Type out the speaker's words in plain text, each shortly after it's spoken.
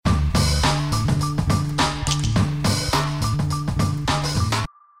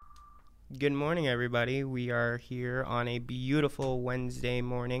Good morning, everybody. We are here on a beautiful Wednesday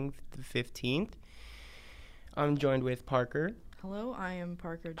morning, the 15th. I'm joined with Parker. Hello, I am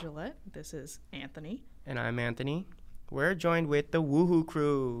Parker Gillette. This is Anthony. And I'm Anthony. We're joined with the Woohoo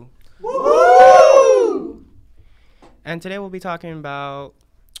Crew. Woo! And today we'll be talking about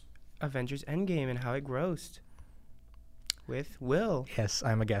Avengers Endgame and how it grossed with Will. Yes,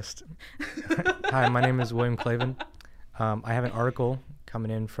 I'm a guest. Hi, my name is William Clavin. I have an article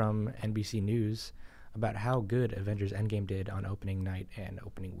coming in from NBC News about how good Avengers Endgame did on opening night and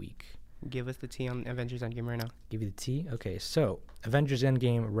opening week. Give us the tea on Avengers Endgame right now. Give you the tea? Okay, so Avengers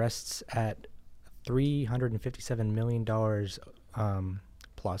Endgame rests at $357 million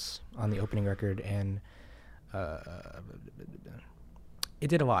plus on the opening record, and it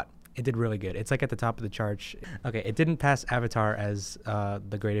did a lot. It did really good. It's like at the top of the charts. Okay, it didn't pass Avatar as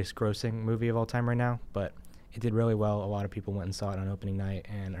the greatest grossing movie of all time right now, but it did really well. A lot of people went and saw it on opening night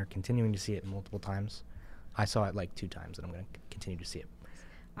and are continuing to see it multiple times. I saw it like 2 times, and I'm going to continue to see it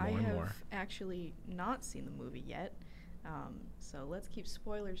more and more. I have actually not seen the movie yet, so let's keep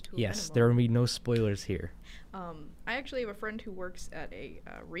spoilers to a Yes, minimum. there will be no spoilers here. I actually have a friend who works at a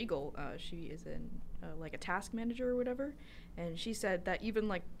Regal. She is in like a task manager or whatever, and she said that even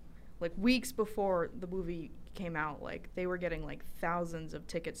like weeks before the movie came out, like they were getting like thousands of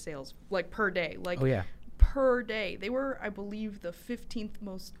ticket sales like per day. Like, oh, yeah. Per day. They were, I believe, the 15th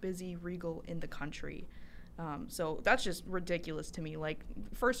most busy Regal in the country. So that's just ridiculous to me. Like,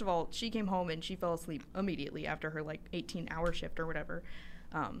 first of all, she came home and she fell asleep immediately after her, like, 18-hour shift or whatever.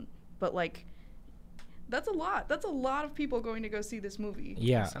 But, like, that's a lot. That's a lot of people going to go see this movie.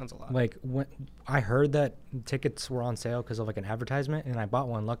 Yeah. That sounds a lot. Like, when I heard that tickets were on sale because of, like, an advertisement, and I bought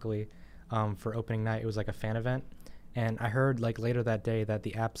one, luckily, for opening night. It was, like, a fan event. And I heard, like, later that day that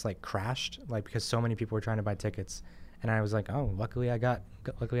the apps, like, crashed, like, because so many people were trying to buy tickets. And I was like, oh, luckily I got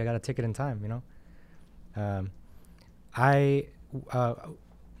a ticket in time, you know?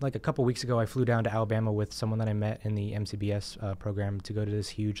 Like, a couple weeks ago, I flew down to Alabama with someone that I met in the MCBS program to go to this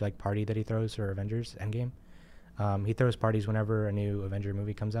huge, like, party that he throws for Avengers Endgame. He throws parties whenever a new Avenger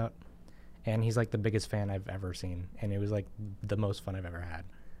movie comes out. And he's, like, the biggest fan I've ever seen. And it was, like, the most fun I've ever had.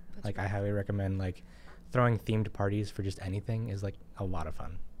 That's like, right. I highly recommend, like, throwing themed parties for just anything is, like, a lot of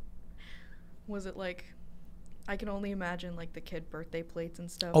fun. Was it like, I can only imagine like the kid birthday plates and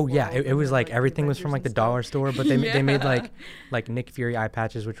stuff. Oh, were yeah. all It was, from, like, the everything was from, like, the Avengers and dollar stuff. store. But they made, Yeah. like Nick Fury eye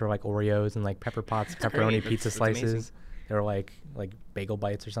patches, which were, like, Oreos and, like, Pepper Potts, pepperoni great. pizza That's amazing. slices. They were, like bagel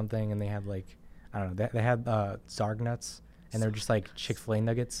bites or something. And they had, like, I don't know. They had Zarg nuts. And they were just, like, Chick-fil-A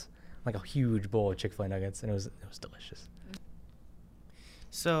nuggets. Like, a huge bowl of Chick-fil-A nuggets. And it was delicious.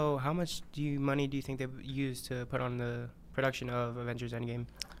 So how much money do you think they used to put on the production of Avengers Endgame?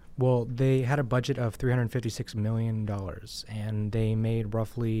 Well, they had a budget of $356 million, and they made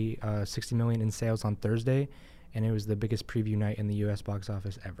roughly $60 million in sales on Thursday, and it was the biggest preview night in the U.S. box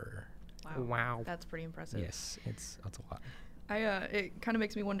office ever. Wow. That's pretty impressive. Yes, that's a lot. It kind of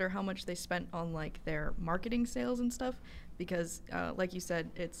makes me wonder how much they spent on like their marketing sales and stuff, because like you said,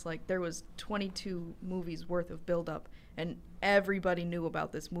 it's like there was 22 movies worth of buildup, and everybody knew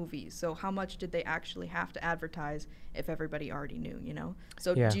about this movie. So how much did they actually have to advertise if everybody already knew? You know.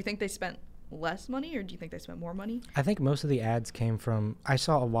 So Yeah. do you think they spent less money, or do you think they spent more money? I think most of the ads came from. I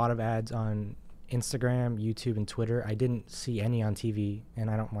saw a lot of ads on Instagram, YouTube, and Twitter. I didn't see any on TV, and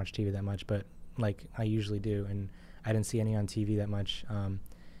I don't watch TV that much, but like I usually do, and I didn't see any on TV that much.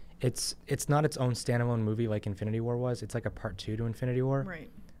 It's not its own standalone movie like Infinity War was. It's like a part 2 to Infinity War. Right.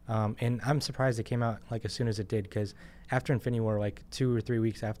 And I'm surprised it came out like as soon as it did, because after Infinity War, like 2 or 3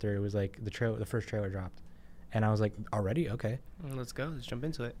 weeks after, it was like the first trailer dropped, and I was like, already? Okay. Well, let's go. Let's jump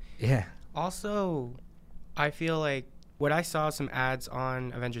into it. Yeah. Also, I feel like what I saw some ads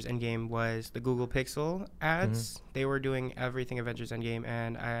on Avengers Endgame was the Google Pixel ads. Mm-hmm. They were doing everything Avengers Endgame,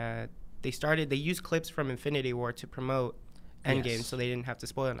 and they used clips from Infinity War to promote Endgame, Yes. so they didn't have to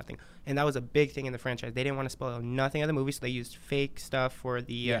spoil nothing. And that was a big thing in the franchise. They didn't want to spoil nothing of the movie, so they used fake stuff for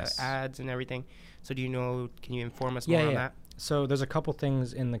the Yes. ads and everything. So can you inform us Yeah, more on yeah. that? So there's a couple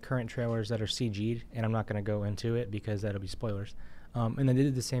things in the current trailers that are CG'd, and I'm not going to go into it because that'll be spoilers. And they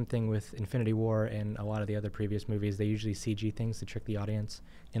did the same thing with Infinity War and a lot of the other previous movies. They usually CG things to trick the audience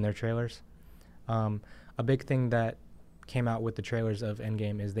in their trailers. A big thing that came out with the trailers of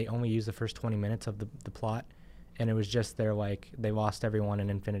Endgame is they only used the first 20 minutes of the plot, and it was just they lost everyone in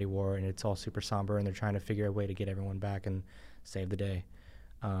Infinity War, and it's all super somber, and they're trying to figure a way to get everyone back and save the day.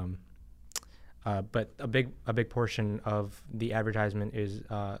 But a big portion of the advertisement is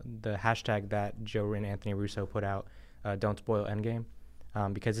the hashtag that Joe and Anthony Russo put out, "Don't spoil Endgame,"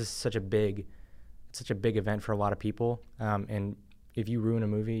 because this is such a big event for a lot of people, and if you ruin a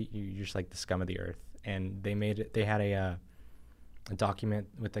movie, you're just like the scum of the earth. And they had a document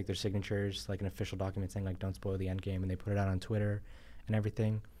with like their signatures, like an official document saying like don't spoil the Endgame, and they put it out on Twitter and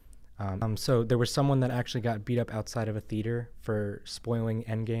everything. So there was someone that actually got beat up outside of a theater for spoiling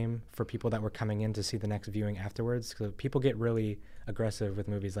Endgame for people that were coming in to see the next viewing afterwards. So people get really aggressive with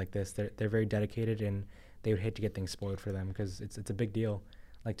movies like this. They're very dedicated, and they would hate to get things spoiled for them because it's a big deal.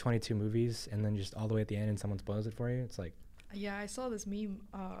 Like 22 movies, and then just all the way at the end, and someone spoils it for you. It's like, Yeah, I saw this meme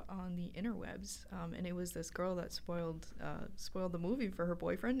on the interwebs, and it was this girl that spoiled the movie for her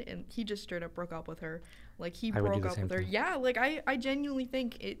boyfriend, and he just straight up broke up with her. Like, he I would do broke the up same with her. thing. Yeah, like, I genuinely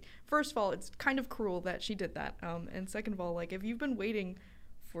think it, first of all, it's kind of cruel that she did that, and second of all, like, if you've been waiting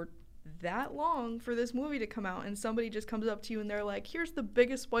for that long for this movie to come out, and somebody just comes up to you and they're like, here's the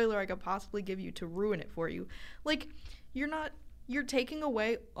biggest spoiler I could possibly give you to ruin it for you. Like, you're taking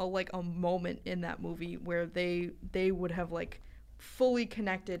away a moment in that movie where they would have like fully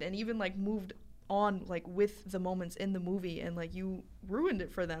connected and even like moved on like with the moments in the movie, and like you ruined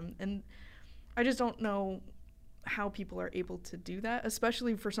it for them. And I just don't know how people are able to do that,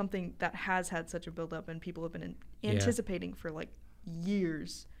 especially for something that has had such a build up and people have been anticipating for like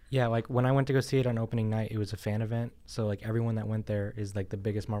years. Yeah, like when I went to go see it on opening night, it was a fan event. So like everyone that went there is like the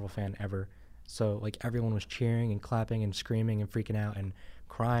biggest Marvel fan ever. So like everyone was cheering and clapping and screaming and freaking out and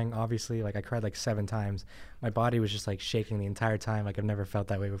crying, obviously. Like I cried like 7 times. My body was just like shaking the entire time. Like I've never felt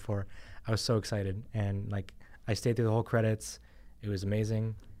that way before. I was so excited, and like I stayed through the whole credits. It was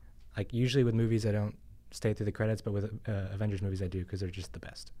amazing. Like usually with movies I don't stay through the credits, but with Avengers movies I do because they're just the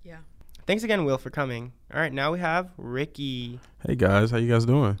best. Yeah. Thanks again, Will, for coming. All right, now we have Ricky. Hey guys, how you guys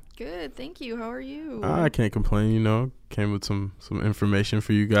doing? Good, thank you. How are you? I can't complain, you know. Came with some information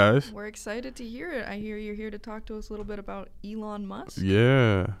for you guys. We're excited to hear it. I hear you're here to talk to us a little bit about Elon Musk.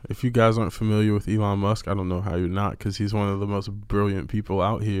 Yeah. If you guys aren't familiar with Elon Musk, I don't know how you're not, because he's one of the most brilliant people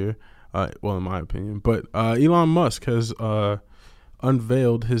out here. Well, in my opinion. But Elon Musk has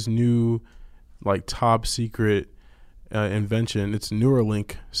unveiled his new, like, top secret invention. It's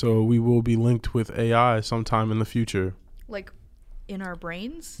Neuralink. So we will be linked with AI sometime in the future. Like in our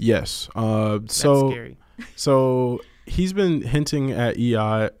brains? Yes. That's So scary. So he's been hinting at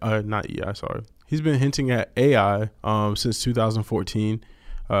He's been hinting at AI since 2014.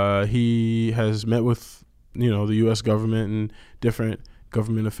 He has met with, the U.S. government and different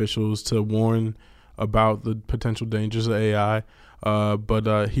government officials to warn about the potential dangers of AI.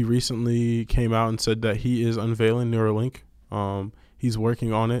 But he recently came out and said that he is unveiling Neuralink. He's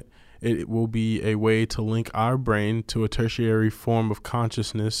working on it. It will be a way to link our brain to a tertiary form of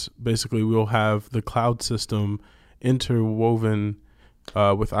consciousness. Basically, we'll have the cloud system interwoven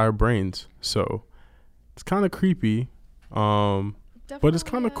with our brains. So it's kind of creepy, but it's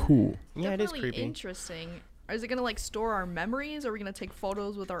kind of cool. Yeah, it is Definitely creepy. interesting. Is it gonna like store our memories? Are we gonna take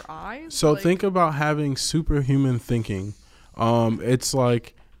photos with our eyes? So Like, think about having superhuman thinking. It's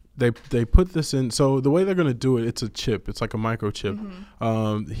like they put this in. So the way they're going to do it, it's a chip. It's like a microchip.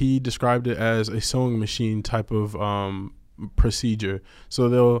 Mm-hmm. He described it as a sewing machine type of procedure.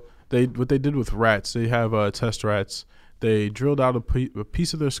 So what they did with rats, they have test rats. They drilled out a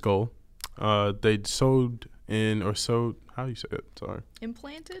piece of their skull. They how do you say it? Sorry.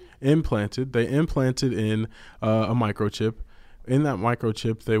 Implanted. They implanted in a microchip. In that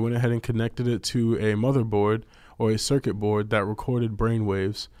microchip, they went ahead and connected it to a motherboard or a circuit board that recorded brain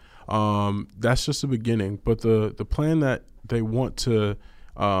waves. That's just the beginning. But the plan that they want to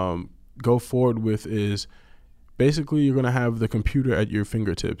go forward with is basically you're going to have the computer at your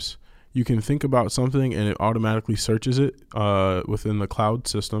fingertips. You can think about something and it automatically searches it within the cloud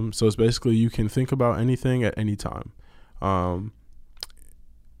system. So it's basically you can think about anything at any time.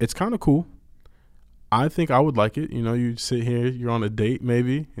 It's kind of cool. I think I would like it. You sit here, you're on a date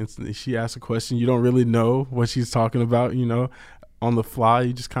maybe, and she asks a question. You don't really know what she's talking about, on the fly.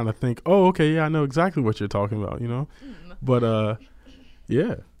 You just kind of think, oh, okay, yeah, I know exactly what you're talking about, But,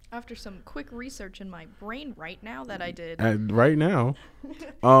 yeah. After some quick research in my brain right now that I did. Right now.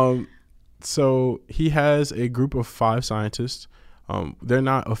 So he has a group of 5 scientists. They're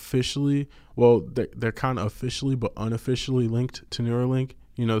not officially, they're kind of officially but unofficially linked to Neuralink.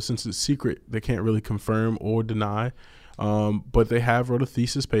 Since it's secret, they can't really confirm or deny. But they have wrote a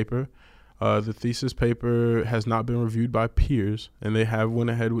thesis paper. The thesis paper has not been reviewed by peers, and they have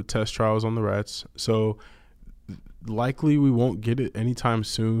went ahead with test trials on the rats. So likely we won't get it anytime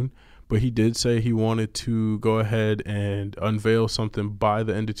soon. But he did say he wanted to go ahead and unveil something by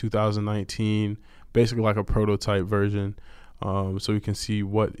the end of 2019, basically like a prototype version, so we can see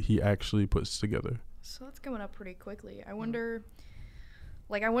what he actually puts together. So that's coming up pretty quickly. I wonder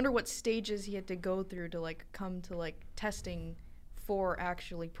what stages he had to go through to like come to like testing for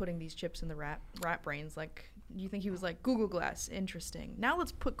actually putting these chips in the rat brains? Like, do you think he was like, Google Glass, interesting. Now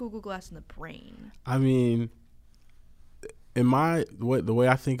let's put Google Glass in the brain. I mean, the way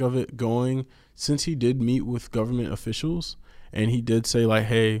I think of it going, since he did meet with government officials and he did say like,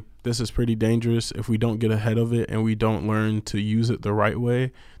 hey, this is pretty dangerous. If we don't get ahead of it and we don't learn to use it the right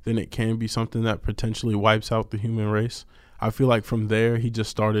way, then it can be something that potentially wipes out the human race. I feel like from there, he just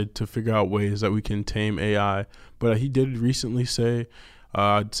started to figure out ways that we can tame AI. But he did recently say,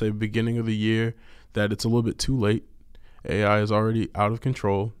 I'd say beginning of the year, that it's a little bit too late. AI is already out of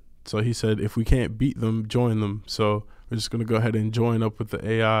control. So he said, if we can't beat them, join them. So we're just going to go ahead and join up with the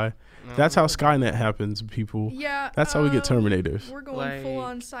AI. That's how Skynet happens, people. Yeah. That's how we get Terminators. We're going Like, full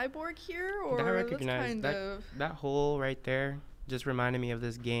on cyborg here, or I that's recognize kind of that hole right there just reminded me of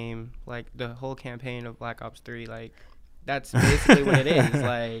this game. Like the whole campaign of Black Ops 3. Like that's basically what it is.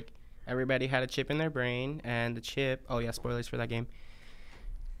 Like everybody had a chip in their brain, and the chip. Oh yeah, spoilers for that game.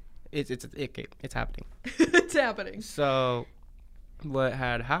 It's happening. it's happening. So what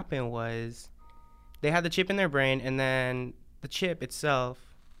had happened was they had the chip in their brain, and then the chip itself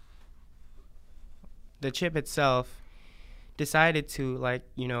decided to, like,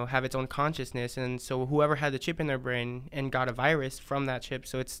 you know, have its own consciousness. And so whoever had the chip in their brain and got a virus from that chip,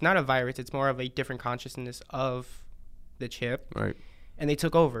 so it's not a virus, it's more of a different consciousness of the chip. Right. And they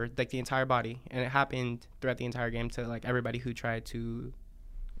took over like the entire body, and it happened throughout the entire game to like everybody who tried to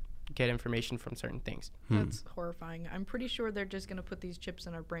get information from certain things. That's horrifying. I'm pretty sure they're just going to put these chips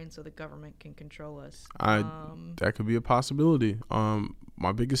in our brains so the government can control us. That could be a possibility.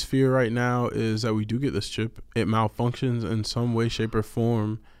 My biggest fear right now is that we do get this chip. It malfunctions in some way, shape, or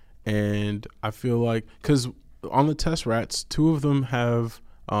form. And I feel like, because on the test rats, 2 of them have,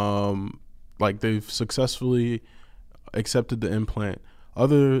 they've successfully accepted the implant.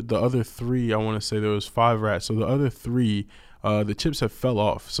 The other 3, I want to say there was 5 rats. So the other 3, the chips have fell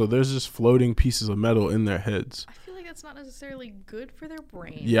off. So there's just floating pieces of metal in their heads. I feel like that's not necessarily good for their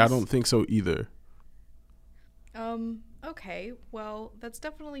brains. Yeah, I don't think so either. Okay, well, that's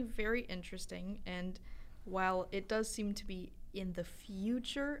definitely very interesting. And while it does seem to be in the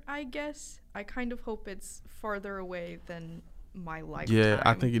future, I guess, I kind of hope it's farther away than my lifetime. Yeah,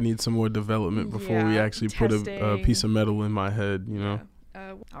 I think it needs some more development before we actually put a piece of metal in my head, you know?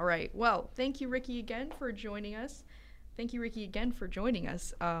 All right. Well, thank you, Ricky, again for joining us.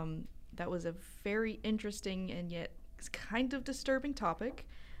 That was a very interesting and yet kind of disturbing topic.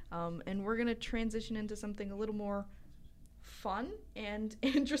 And we're going to transition into something a little more fun and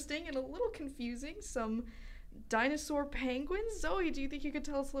interesting and a little confusing. Some dinosaur penguins. Zoe, do you think you could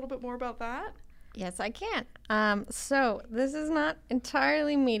tell us a little bit more about that? Yes, I can. So this is not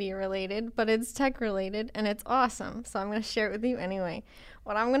entirely media related, but it's tech related and it's awesome. So I'm going to share it with you anyway.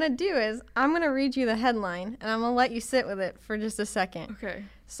 What I'm going to do is I'm going to read you the headline and I'm going to let you sit with it for just a second. Okay.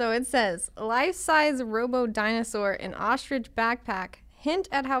 So it says, life-size robo-dinosaur in ostrich backpack hint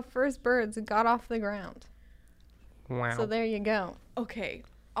at how first birds got off the ground. Wow. So there you go. Okay.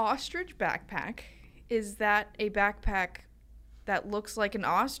 Ostrich backpack. Is that a backpack that looks like an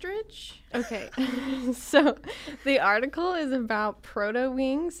ostrich? Okay. So the article is about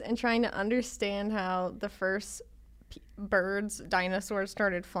proto-wings and trying to understand how the first dinosaurs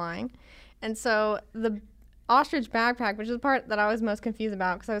started flying. And so the ostrich backpack, which is the part that I was most confused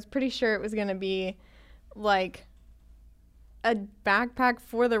about because I was pretty sure it was going to be like a backpack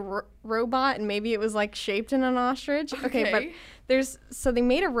for the robot and maybe it was like shaped in an ostrich. Okay, but they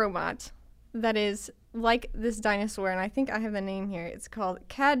made a robot that is like this dinosaur, and I think I have the name here. It's called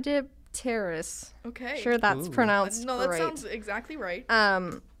Caudipteris. Okay. Sure that's pronounced No, that right. sounds exactly right.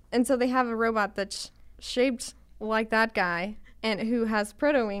 And so they have a robot that's shaped like that guy and who has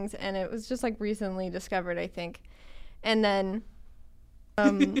proto wings, and it was just like recently discovered, I think. And then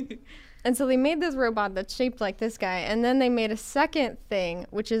and so they made this robot that's shaped like this guy, and then they made a second thing,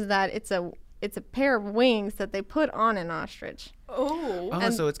 which is that it's a pair of wings that they put on an ostrich.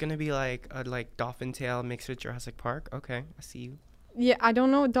 So it's gonna be like a dolphin tail mixed with Jurassic Park. Okay, I see you. Yeah, I don't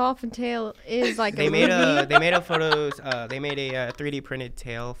know what dolphin tail is like. They made a 3D printed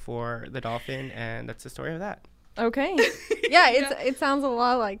tail for the dolphin, and that's the story of that. Okay. Yeah, it sounds a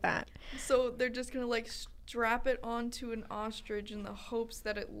lot like that. So they're just gonna like strap it onto an ostrich in the hopes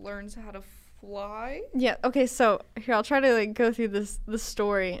that it learns how to fly? Yeah, okay, so here I'll try to like go through the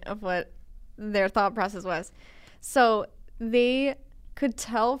story of what their thought process was. So they could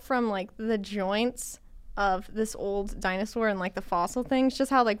tell from like the joints of this old dinosaur and like the fossil things,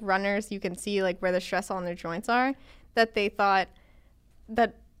 just how like runners you can see like where the stress on their joints are, that they thought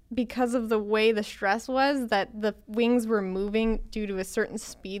that because of the way the stress was, that the wings were moving due to a certain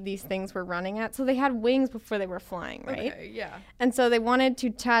speed these things were running at. So they had wings before they were flying, right? Okay, yeah. And so they wanted to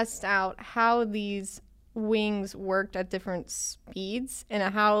test out how these wings worked at different speeds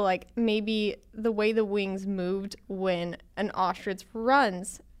and how, like, maybe the way the wings moved when an ostrich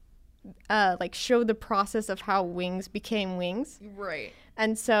runs, like, show the process of how wings became wings. Right.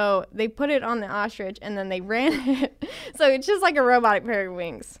 And so they put it on the ostrich and then they ran it. So it's just like a robotic pair of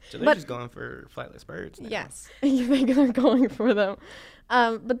wings. So they're just going for flightless birds now. Yes, they're going for them.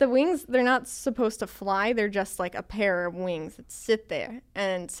 But the wings, they're not supposed to fly. They're just like a pair of wings that sit there.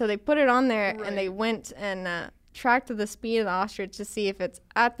 And so they put it on there and they went and tracked the speed of the ostrich to see if it's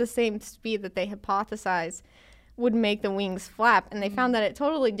at the same speed that they hypothesized would make the wings flap. And they found that it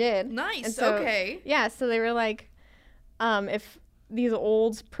totally did. Nice. And so, okay. Yeah, so they were like, if these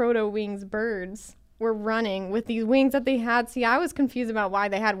old proto-wings birds were running with these wings that they had. See, I was confused about why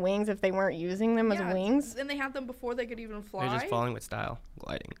they had wings if they weren't using them as wings. And they had them before they could even fly. They're just falling with style,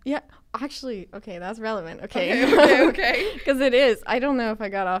 gliding. Yeah, actually, okay, that's relevant. Okay. Okay. Because it is. I don't know if I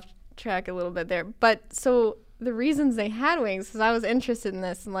got off track a little bit there. But so the reasons they had wings, because I was interested in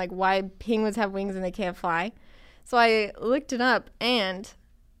this and like why penguins have wings and they can't fly. So I looked it up, and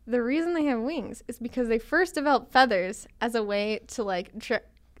the reason they have wings is because they first developed feathers as a way to like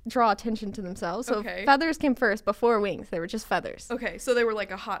draw attention to themselves. So feathers came first before wings. They were just feathers. Okay, so they were like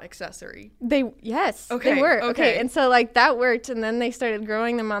a hot accessory. They were. Okay. And so like that worked, and then they started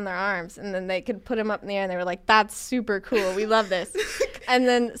growing them on their arms, and then they could put them up in the air, and they were like, that's super cool. We love this. And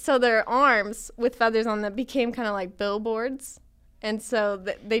then so their arms with feathers on them became kind of like billboards. And so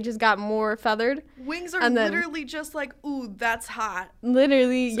they just got more feathered. Wings are literally just like, ooh, that's hot.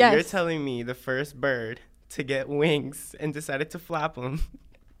 Literally, so yes. You're telling me the first bird to get wings and decided to flap them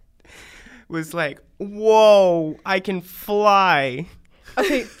was like, whoa, I can fly.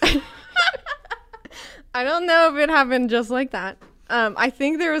 Okay. I don't know if it happened just like that. I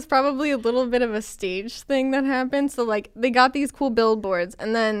think there was probably a little bit of a stage thing that happened. So, like, they got these cool billboards,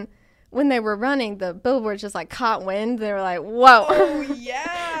 and then when they were running, the billboards just like caught wind. They were like, "Whoa!" Oh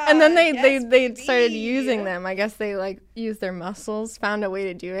yeah. And then they started using them. I guess they like used their muscles, found a way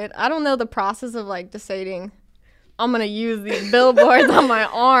to do it. I don't know the process of like deciding I'm gonna use these billboards on my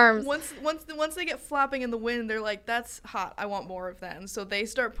arms. Once they get flapping in the wind, they're like, "That's hot. I want more of that." And so they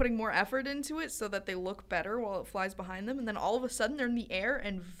start putting more effort into it so that they look better while it flies behind them. And then all of a sudden, they're in the air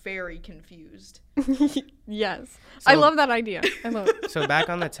and very confused. Yes, So, I love that idea. I love it. So back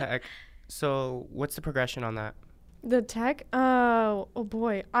on the tech. So what's the progression on that? The tech? Oh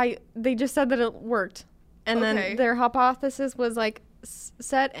boy. They just said that it worked. And Okay. then their hypothesis was like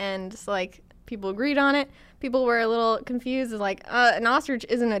set, and like people agreed on it. People were a little confused. Like, an ostrich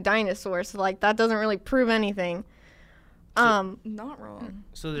isn't a dinosaur, so like that doesn't really prove anything. Not wrong.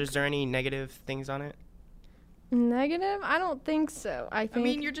 So is there any negative things on it? Negative? I don't think so. I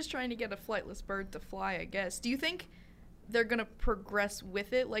think You're just trying to get a flightless bird to fly, I guess. Do you think they're going to progress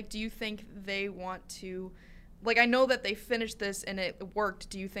with it? Like, do you think they want to... Like, I know that they finished this and it worked.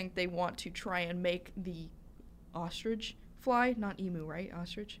 Do you think they want to try and make the ostrich fly? Not emu, right?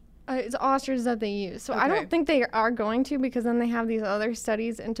 Ostrich? it's ostriches that they use. So I don't think they are going to, because then they have these other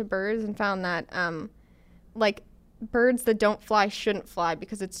studies into birds and found that like birds that don't fly shouldn't fly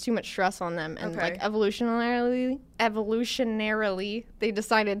because it's too much stress on them. And like evolutionarily, they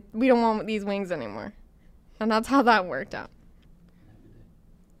decided we don't want these wings anymore. And that's how that worked out.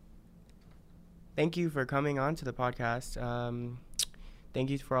 Thank you for coming on to the podcast. Thank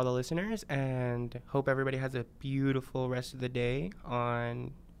you for all the listeners, and hope everybody has a beautiful rest of the day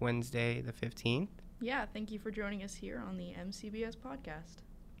on Wednesday the 15th. Yeah, thank you for joining us here on the MCBS podcast.